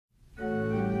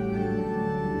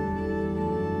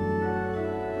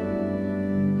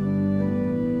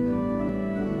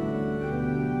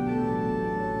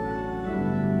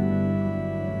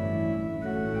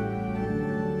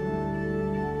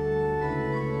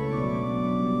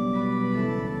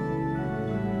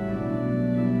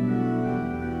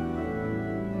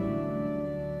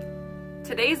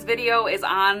Today's video is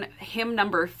on hymn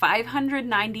number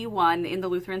 591 in the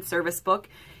Lutheran Service Book.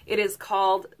 It is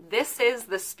called "This is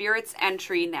the Spirit's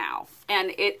Entry Now," and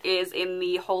it is in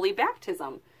the Holy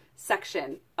Baptism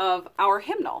section of our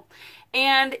hymnal.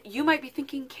 And you might be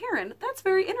thinking, Karen, that's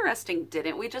very interesting.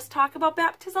 Didn't we just talk about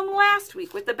baptism last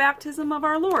week with the baptism of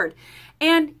our Lord?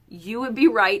 And you would be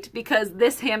right, because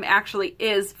this hymn actually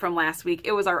is from last week.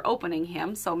 It was our opening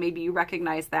hymn, so maybe you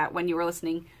recognize that when you were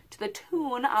listening to the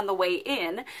tune on the way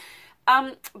in.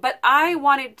 But I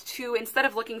wanted to, instead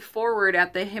of looking forward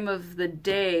at the hymn of the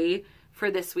day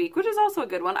for this week, which is also a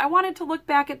good one, I wanted to look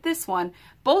back at this one.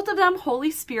 Both of them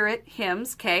Holy Spirit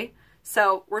hymns, okay?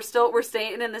 So we're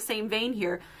staying in the same vein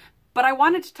here. But I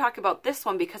wanted to talk about this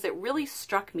one because it really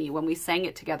struck me when we sang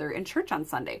it together in church on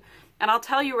Sunday. And I'll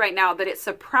tell you right now that it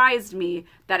surprised me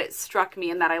that it struck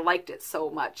me and that I liked it so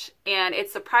much. And it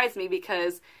surprised me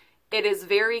because it is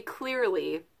very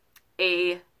clearly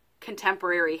a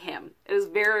contemporary hymn. It is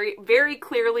very, very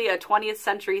clearly a 20th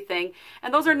century thing.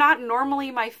 And those are not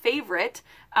normally my favorite,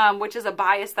 which is a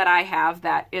bias that I have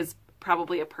that is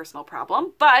probably a personal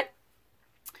problem. But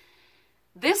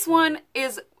this one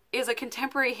is a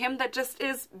contemporary hymn that just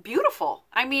is beautiful.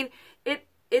 I mean,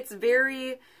 it's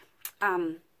very,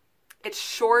 it's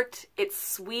short, it's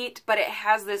sweet, but it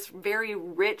has this very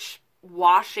rich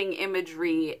washing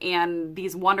imagery and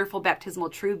these wonderful baptismal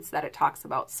truths that it talks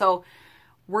about. So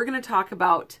we're going to talk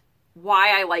about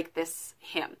why I like this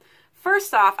hymn.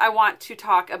 First off, I want to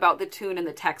talk about the tune and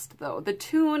the text, though. The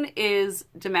tune is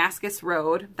Damascus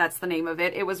Road. That's the name of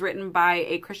it. It was written by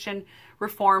a Christian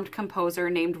Reformed composer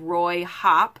named Roy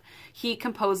Hopp. He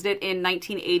composed it in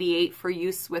 1988 for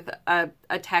use with a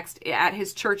text at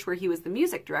his church where he was the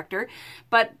music director.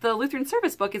 But the Lutheran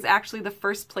Service Book is actually the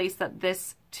first place that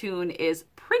this tune is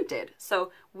printed.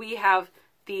 So we have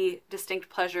the distinct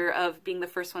pleasure of being the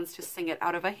first ones to sing it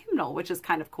out of a hymnal, which is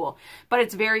kind of cool. But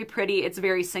it's very pretty, it's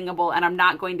very singable, and I'm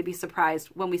not going to be surprised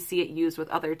when we see it used with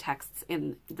other texts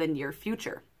in the near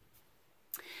future.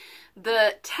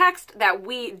 The text that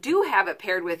we do have it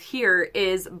paired with here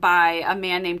is by a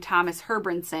man named Thomas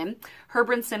Herbranson.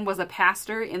 Herbranson was a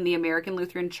pastor in the American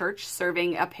Lutheran Church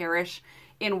serving a parish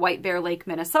in White Bear Lake,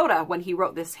 Minnesota when he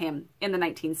wrote this hymn in the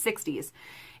 1960s.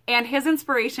 And his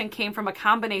inspiration came from a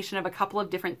combination of a couple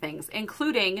of different things,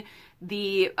 including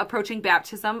the approaching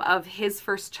baptism of his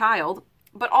first child,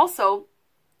 but also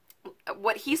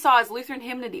what he saw as Lutheran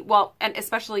hymnody, well, and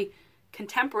especially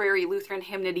contemporary Lutheran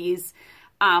hymnodies,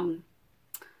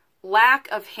 lack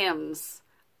of hymns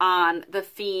on the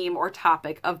theme or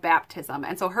topic of baptism.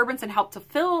 And so Herbranson helped to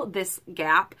fill this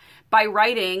gap by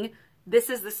writing "This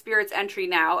is the Spirit's Entry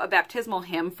Now," a baptismal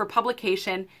hymn for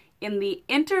publication in the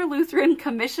Inter-Lutheran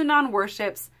Commission on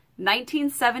Worship's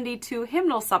 1972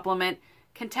 hymnal supplement,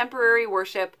 Contemporary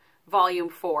Worship, Volume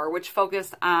 4, which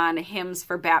focused on hymns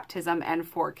for baptism and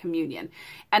for communion.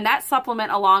 And that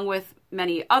supplement, along with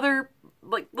many other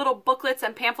like little booklets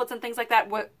and pamphlets and things like that,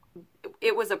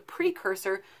 it was a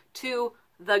precursor to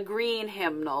the Green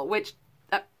Hymnal, which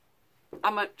I'm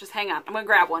gonna just hang on. I'm gonna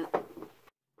grab one.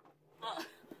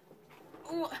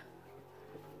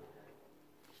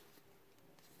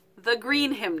 The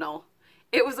Green Hymnal.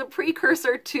 It was a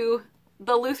precursor to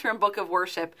the Lutheran Book of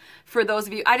Worship. For those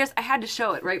of you, I had to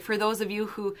show it, right? For those of you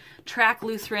who track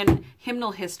Lutheran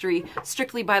hymnal history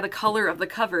strictly by the color of the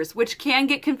covers, which can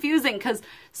get confusing because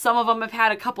some of them have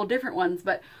had a couple different ones,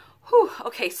 but whew,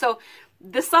 okay, so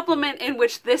the supplement in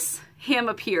which this hymn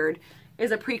appeared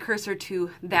is a precursor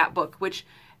to that book, which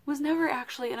was never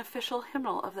actually an official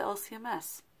hymnal of the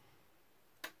LCMS.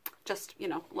 Just, you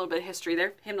know, a little bit of history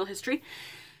there, hymnal history.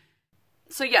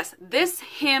 So yes, this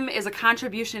hymn is a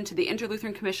contribution to the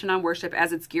Inter-Lutheran Commission on Worship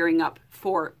as it's gearing up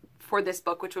for this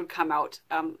book, which would come out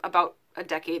about a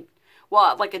decade,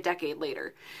 well, like a decade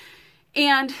later.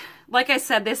 And like I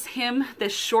said, this hymn,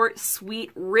 this short,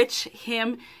 sweet, rich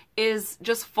hymn is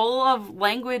just full of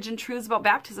language and truths about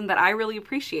baptism that I really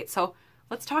appreciate. So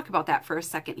let's talk about that for a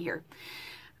second here.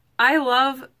 I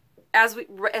love, as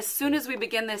soon as we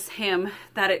begin this hymn,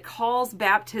 that it calls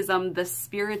baptism the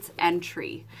Spirit's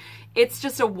entry. It's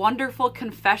just a wonderful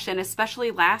confession,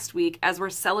 especially last week as we're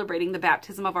celebrating the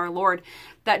baptism of our Lord,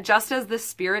 that just as the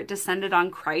Spirit descended on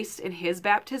Christ in his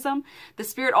baptism, the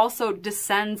Spirit also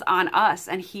descends on us,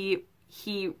 and he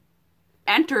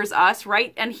enters us,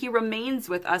 right? And he remains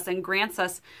with us and grants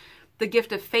us the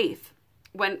gift of faith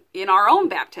when in our own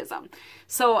baptism.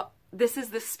 So this is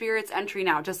the Spirit's entry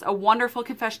now, just a wonderful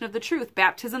confession of the truth.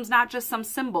 Baptism's not just some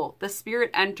symbol. The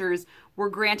Spirit enters. We're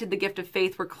granted the gift of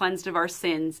faith. We're cleansed of our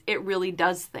sins. It really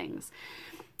does things.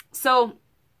 So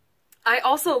I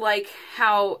also like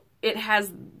how it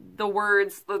has the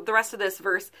words, the rest of this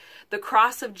verse, the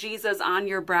cross of Jesus on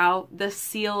your brow, the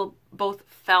seal both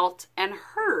felt and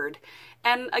heard.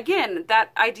 And again, that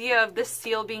idea of this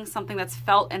seal being something that's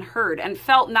felt and heard, and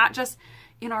felt not just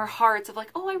in our hearts of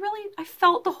like, oh, I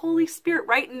felt the Holy Spirit,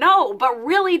 right? No, but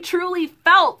really, truly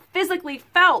felt, physically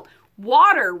felt.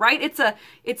 Water, right?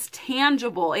 It's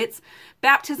tangible.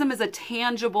 Baptism is a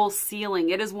tangible sealing.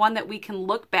 It is one that we can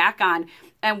look back on,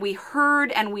 and we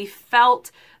heard and we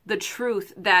felt the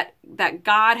truth that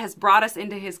God has brought us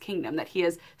into his kingdom, that he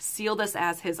has sealed us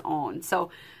as his own. So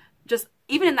just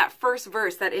even in that first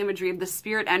verse, that imagery of the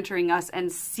Spirit entering us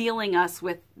and sealing us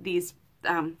with these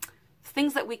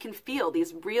things that we can feel,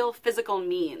 these real physical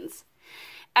means.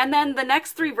 And then the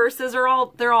next 3 verses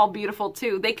they're all beautiful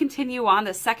too. They continue on.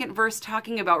 The second verse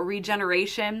talking about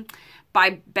regeneration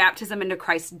by baptism into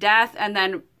Christ's death. And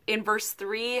then in verse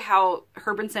 3, how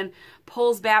Herbenson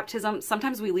pulls baptism.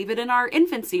 Sometimes we leave it in our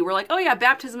infancy. We're like, oh yeah,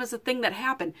 baptism is a thing that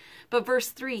happened. But verse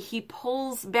 3, he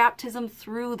pulls baptism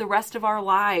through the rest of our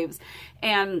lives.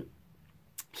 And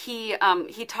he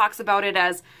talks about it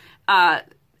as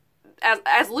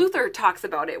Luther talks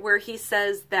about it, where he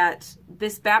says that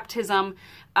this baptism,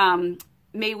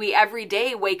 may we every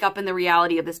day wake up in the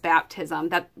reality of this baptism,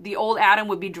 that the old Adam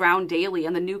would be drowned daily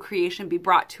and the new creation be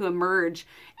brought to emerge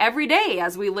every day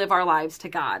as we live our lives to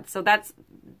God. So that's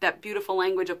that beautiful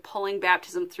language of pulling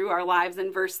baptism through our lives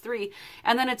in verse 3.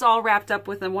 And then it's all wrapped up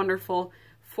with a wonderful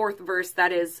 4th verse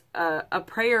that is a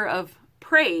prayer of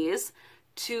praise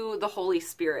to the Holy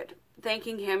Spirit,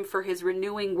 thanking him for his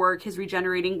renewing work, his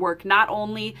regenerating work, not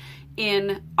only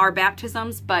in our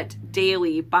baptisms, but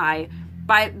daily by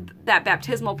that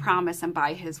baptismal promise and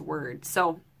by his word.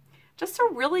 So just a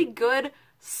really good,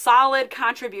 solid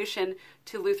contribution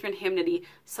to Lutheran hymnody.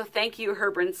 So thank you,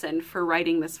 Herbenson, for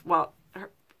writing this. Well,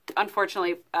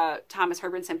 unfortunately, Thomas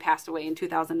Herbenson passed away in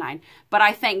 2009, but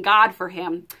I thank God for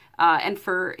him and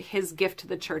for his gift to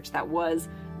the church that was,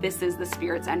 this is the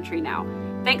Spirit's entry now.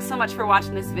 Thanks so much for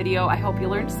watching this video. I hope you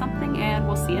learned something, and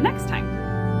we'll see you next time.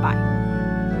 Bye.